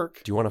 They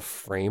work. Do you want to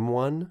frame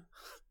one?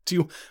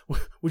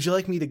 Would you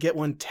like me to get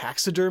one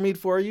taxidermied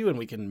for you and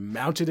we can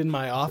mount it in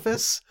my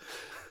office?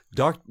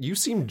 Doc, you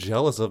seem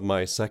jealous of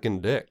my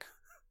second dick.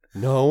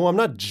 No, I'm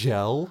not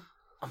gel.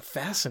 I'm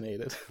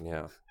fascinated.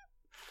 Yeah.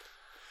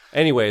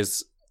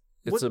 Anyways,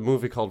 it's What- a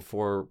movie called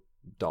 4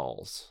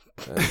 Dolls.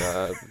 And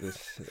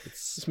This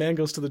it's man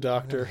goes to the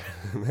doctor.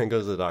 man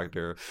goes to the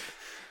doctor.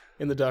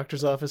 In the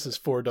doctor's office is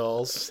 4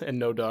 dolls and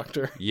no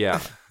doctor.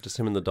 Yeah, just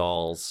him and the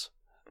dolls.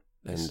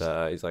 And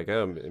he's like,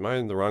 "Oh, am I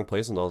in the wrong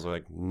place?" And the dolls are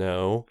like,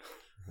 "No."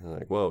 And they're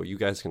like, "Whoa, you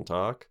guys can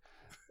talk?"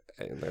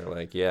 And they're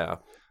like, "Yeah,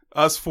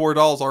 Us 4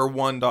 dolls are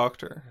one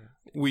doctor.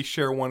 We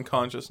share one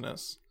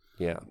consciousness.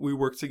 yeah." We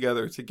work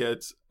together to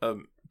get a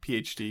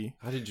PhD,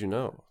 How did you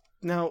know?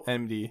 Now,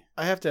 MD.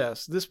 I have to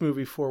ask, this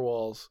movie, 4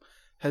 Walls,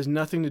 has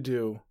nothing to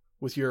do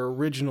with your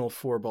original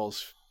 4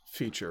 Balls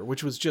feature,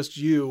 which was just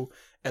you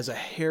as a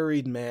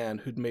harried man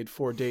who'd made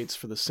 4 dates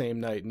for the same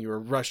night, and you were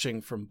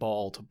rushing from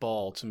ball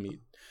to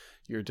meet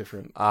your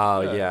different...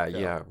 Oh, yeah.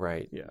 yeah,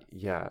 right. Yeah.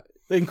 Yeah.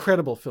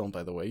 Incredible film,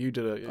 by the way. You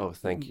did a Oh,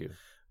 thank you.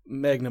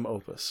 magnum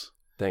opus.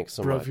 Thanks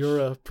so much.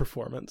 Bravura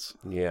performance.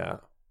 Yeah.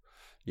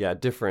 Yeah,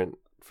 different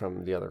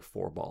from the other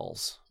 4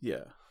 Balls.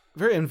 Yeah.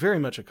 Very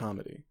much a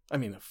comedy. I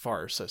mean, a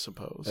farce, I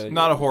suppose.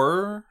 Not a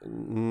horror?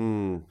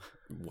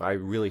 I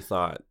really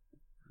thought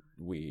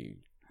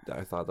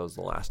I thought that was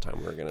the last time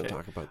we were going to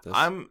talk about this.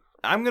 I'm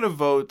going to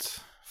vote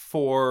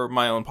for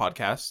my own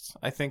podcast.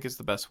 I think it's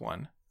the best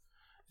one.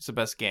 It's the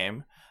best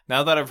game.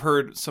 Now that I've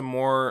heard some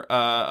more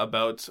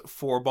about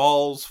 4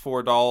 balls,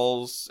 4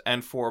 dolls,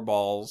 and 4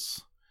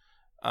 balls,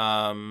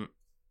 I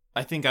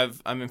think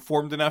I'm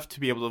informed enough to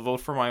be able to vote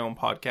for my own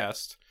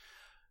podcast.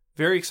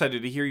 Very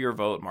excited to hear your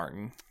vote,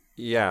 Martin.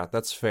 Yeah,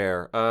 that's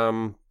fair.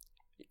 I'm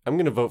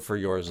going to vote for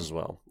yours as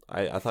well.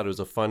 I thought it was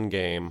a fun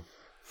game.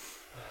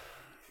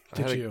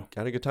 I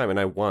had a good time, and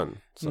I won.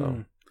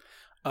 So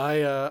I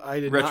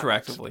did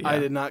Retroactively, not, I yeah.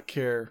 did not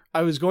care.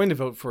 I was going to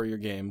vote for your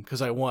game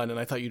because I won, and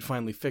I thought you'd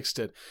finally fixed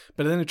it.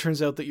 But then it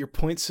turns out that your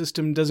point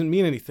system doesn't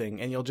mean anything,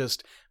 and you'll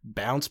just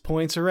bounce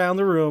points around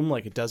the room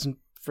like it doesn't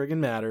friggin'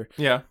 matter.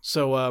 Yeah.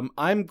 So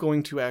I'm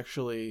going to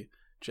actually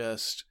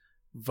just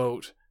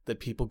vote that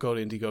people go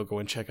to Indiegogo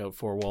and check out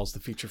 4 Walls, the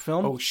feature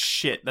film. Oh,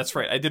 shit. That's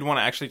right. I did want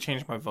to actually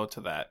change my vote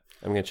to that.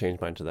 I'm going to change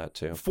mine to that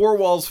too.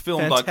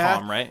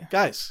 4wallsfilm.com, right?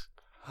 Guys,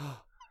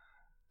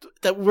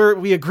 that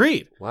we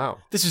agreed. Wow.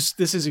 This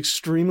is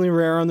extremely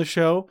rare on the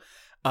show.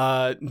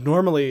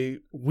 Normally,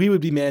 we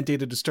would be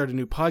mandated to start a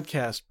new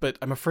podcast, but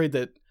I'm afraid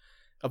that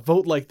a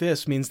vote like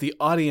this means the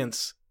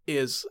audience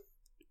is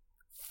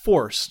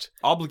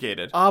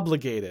obligated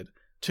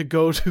to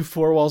go to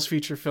 4 Walls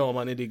feature film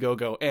on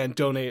Indiegogo and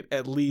donate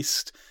at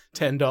least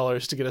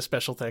 $10 to get a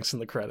special thanks in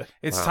the credit.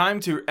 It's time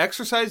to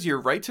exercise your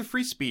right to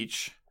free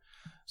speech.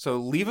 So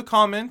leave a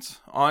comment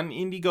on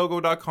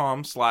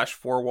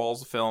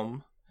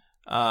indiegogo.com/4wallsfilm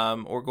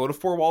or go to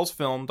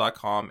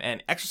 4wallsfilm.com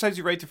and exercise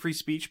your right to free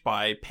speech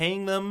by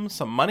paying them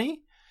some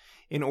money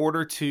in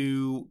order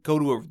to go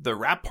to the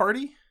rap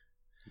party.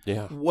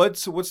 Yeah.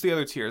 What's the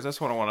other tiers? That's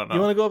what I want to know.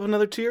 You want to go up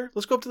another tier?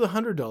 Let's go up to the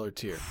 $100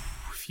 tier.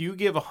 If you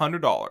give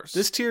 $100,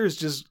 This tier is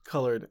just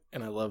colored,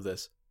 and I love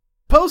this.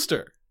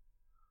 Poster!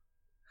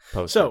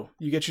 Post So,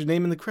 you get your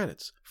name in the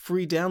credits.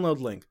 Free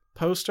download link.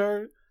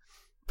 Postar,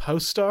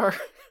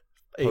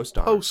 a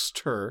Postar.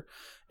 poster,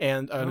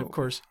 and of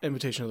course,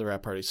 invitation to the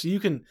rap party. So you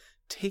can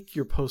take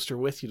your poster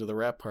with you to the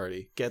rap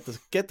party. Get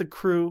the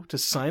crew to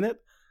sign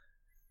it.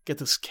 Get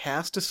this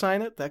cast to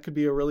sign it. That could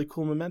be a really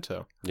cool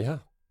memento. Yeah.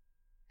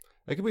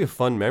 That could be a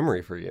fun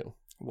memory for you.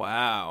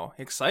 wow,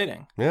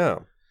 exciting. Yeah.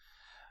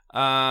 You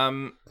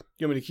want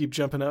me to keep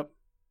jumping up?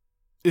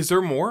 Is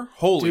there more?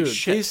 Holy Dude,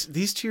 shit!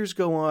 these tiers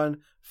go on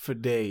for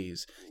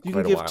days. You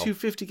Quite can a give while.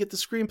 $250, get the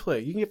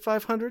screenplay. You can get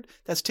 $500,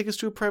 that's tickets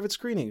to a private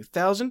screening.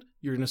 $1,000,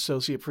 you're an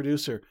associate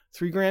producer.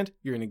 $3,000,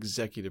 you're an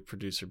executive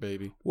producer,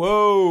 baby.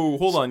 Whoa,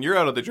 hold on. You're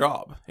out of the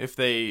job if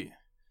they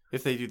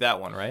do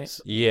that one, right?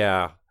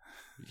 Yeah.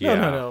 Yeah.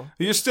 No.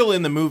 You're still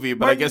in the movie,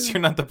 but I Martin- guess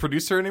you're not the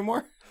producer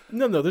anymore.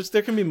 No.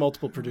 There can be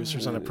multiple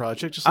producers on a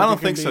project. Just I like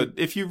don't there think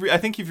can so. I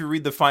think if you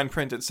read the fine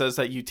print, it says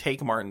that you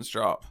take Martin's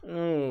job.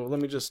 Oh, let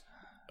me just.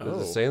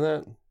 Does it say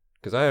that?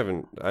 Because I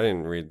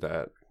didn't read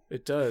that.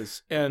 It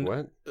does. And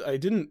What? I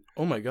didn't.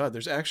 Oh my God,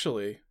 there's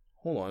actually.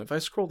 Hold on. If I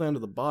scroll down to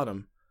the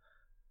bottom,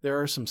 there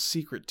are some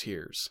secret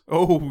tiers.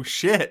 Oh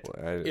shit!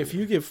 If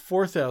you give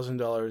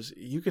 $4,000,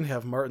 you can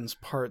have Martin's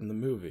part in the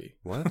movie.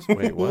 What?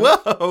 Wait,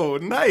 what? Whoa,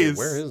 nice.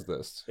 Where is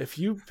this? If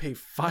you pay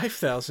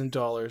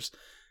 $5,000,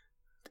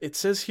 it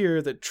says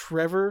here that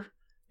Trevor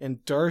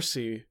and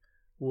Darcy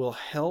will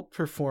help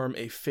perform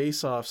a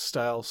face-off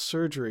style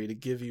surgery to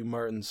give you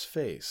Martin's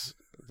face.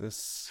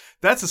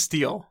 That's a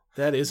steal.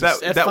 That is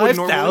That- at that would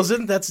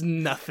 $5,000. That's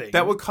nothing.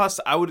 That would cost,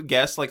 I would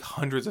guess, like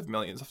hundreds of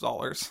millions of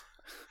dollars.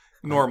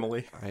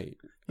 Normally,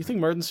 You think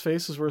Martin's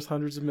face is worth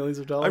hundreds of millions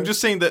of dollars? I'm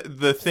just saying that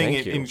the thing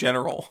Thank you. in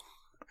general,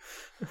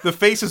 the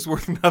face is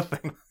worth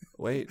nothing.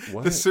 Wait,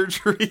 what? The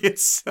surgery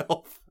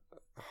itself.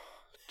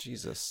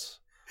 Jesus.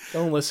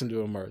 Don't listen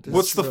to him, Martin.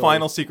 What's the Really-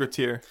 final secret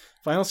tier?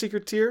 Final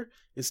secret tier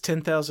is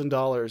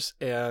 $10,000,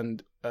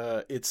 and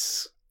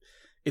it's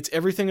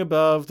everything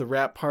above the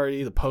rap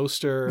party, the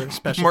poster,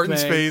 special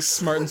Martin's thanks,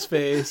 face. Martin's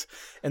face,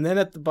 and then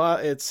at the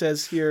bottom it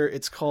says here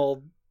it's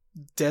called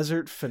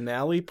Desert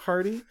Finale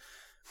Party.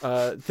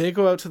 They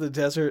go out to the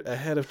desert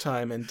ahead of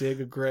time and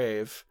dig a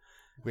grave,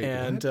 Wait,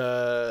 and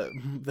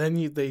what? then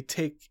you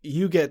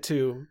get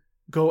to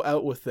go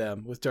out with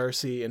them, with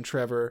Darcy and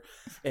Trevor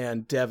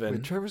and Devin.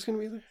 Wait, Trevor's gonna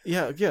be there?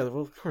 Yeah.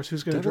 Well, of course,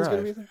 who's going to Devin's drive?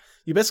 gonna be there?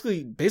 You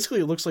basically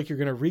it looks like you're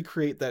going to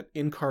recreate that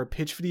in-car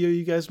pitch video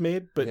you guys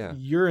made, but Yeah.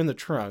 you're in the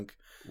trunk.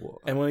 Well,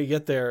 And when you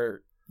get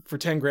there, for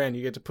 $10,000,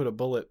 you get to put a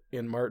bullet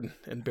in Martin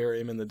and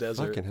bury him in the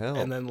desert, Fucking hell.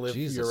 and then live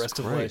Jesus your rest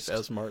Christ. of life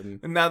as Martin.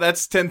 And now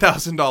that's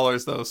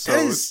 $10,000 though. So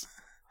That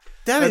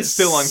That's is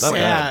still Not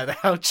sad.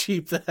 How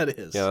cheap that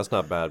is. yeah, that's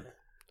not bad.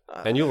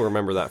 And you'll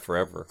remember that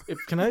forever.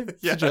 Can I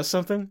Yeah. suggest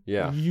something?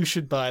 Yeah. You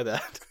should buy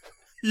that.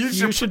 you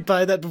You should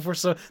buy that before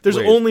There's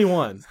Wait. only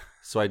one.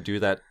 So I do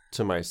that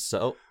to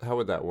myself? How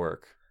would that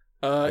work?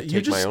 I You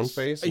take just my own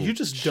face? You and-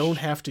 just don't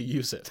have to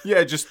use it.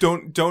 Yeah, just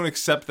don't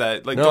accept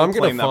that. Like, No, don't I'm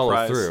claim gonna that follow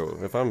prize.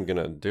 through. If I'm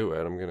gonna do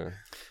it, I'm gonna.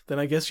 Then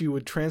I guess you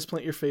would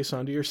transplant your face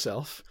onto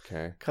yourself,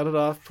 Okay. cut it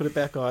off, put it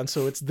back on,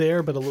 so it's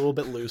there but a little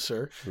bit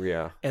looser.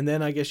 Yeah. And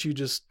then I guess you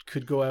just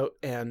could go out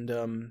and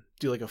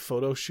do like a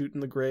photo shoot in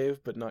the grave,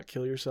 but not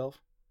kill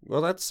yourself.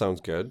 Well, that sounds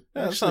good.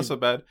 Yeah, that's not so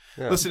bad.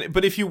 Yeah. Listen,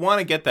 but if you want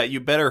to get that, you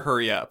better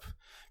hurry up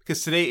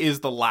because today is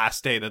the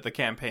last day that the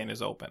campaign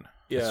is open.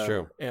 Yeah, That's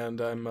true. And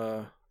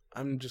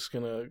I'm just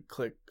gonna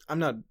click.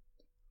 I'm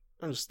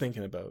just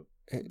thinking about.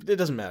 It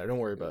doesn't matter. Don't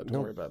worry about it.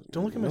 Don't worry about it.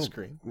 Don't look at my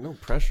screen. No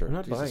pressure. I'm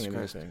not Jesus buying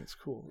Christ. anything. It's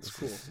cool. It's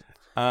cool.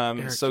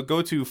 So Eric-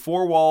 go to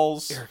Four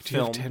Walls Eric, do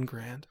you have Film.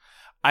 $10,000?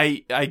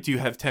 I do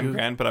have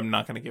 $10,000, but I'm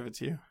not going to give it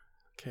to you.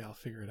 Okay, I'll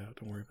figure it out.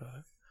 Don't worry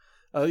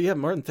about it. Yeah,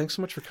 Martin, thanks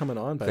so much for coming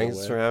on. By the Thanks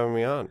way, for having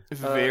me on.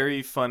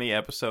 Very funny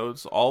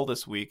episodes all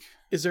this week.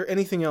 is there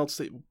anything else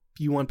that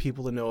you want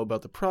people to know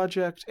about the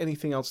project?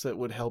 Anything else that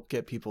would help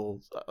get people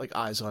like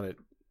eyes on it?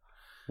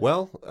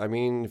 Well, I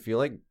mean, if you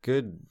like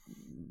good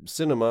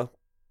cinema,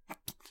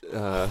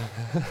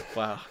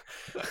 Wow.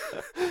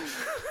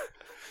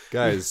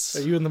 guys,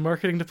 Are you in the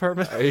marketing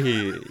department?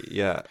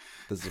 yeah,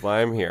 this is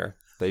why I'm here.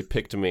 They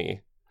picked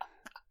me.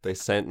 They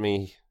sent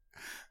me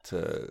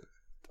to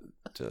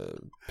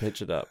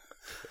pitch it up.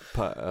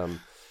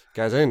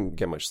 Guys, I didn't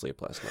get much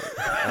sleep last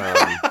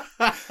night.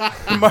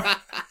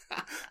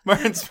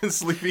 Martin's been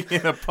sleeping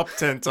in a pup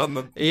tent on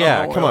the.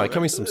 Yeah, the come wall. on,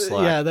 cut me some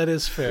slack. Yeah, that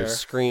is fair. There's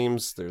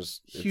screams. There's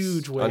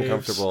Huge it's waves.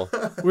 uncomfortable.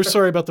 We're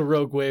sorry about the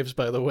rogue waves,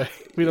 by the way.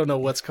 We don't know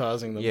what's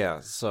causing them.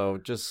 Yeah, so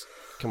just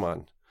come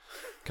on,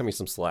 cut me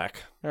some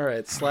slack. All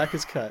right, slack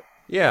is cut.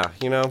 Yeah,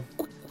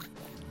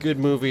 good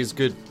movies,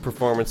 good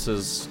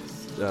performances,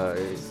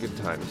 good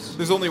times.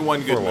 There's only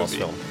one good Four Walls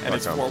movie, Film. and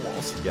it's .com. Four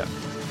Walls. Yeah,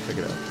 check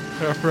it out.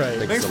 All right.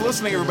 Thanks Thanks so for much.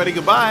 listening, everybody.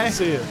 Goodbye.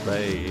 See you.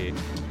 Bye.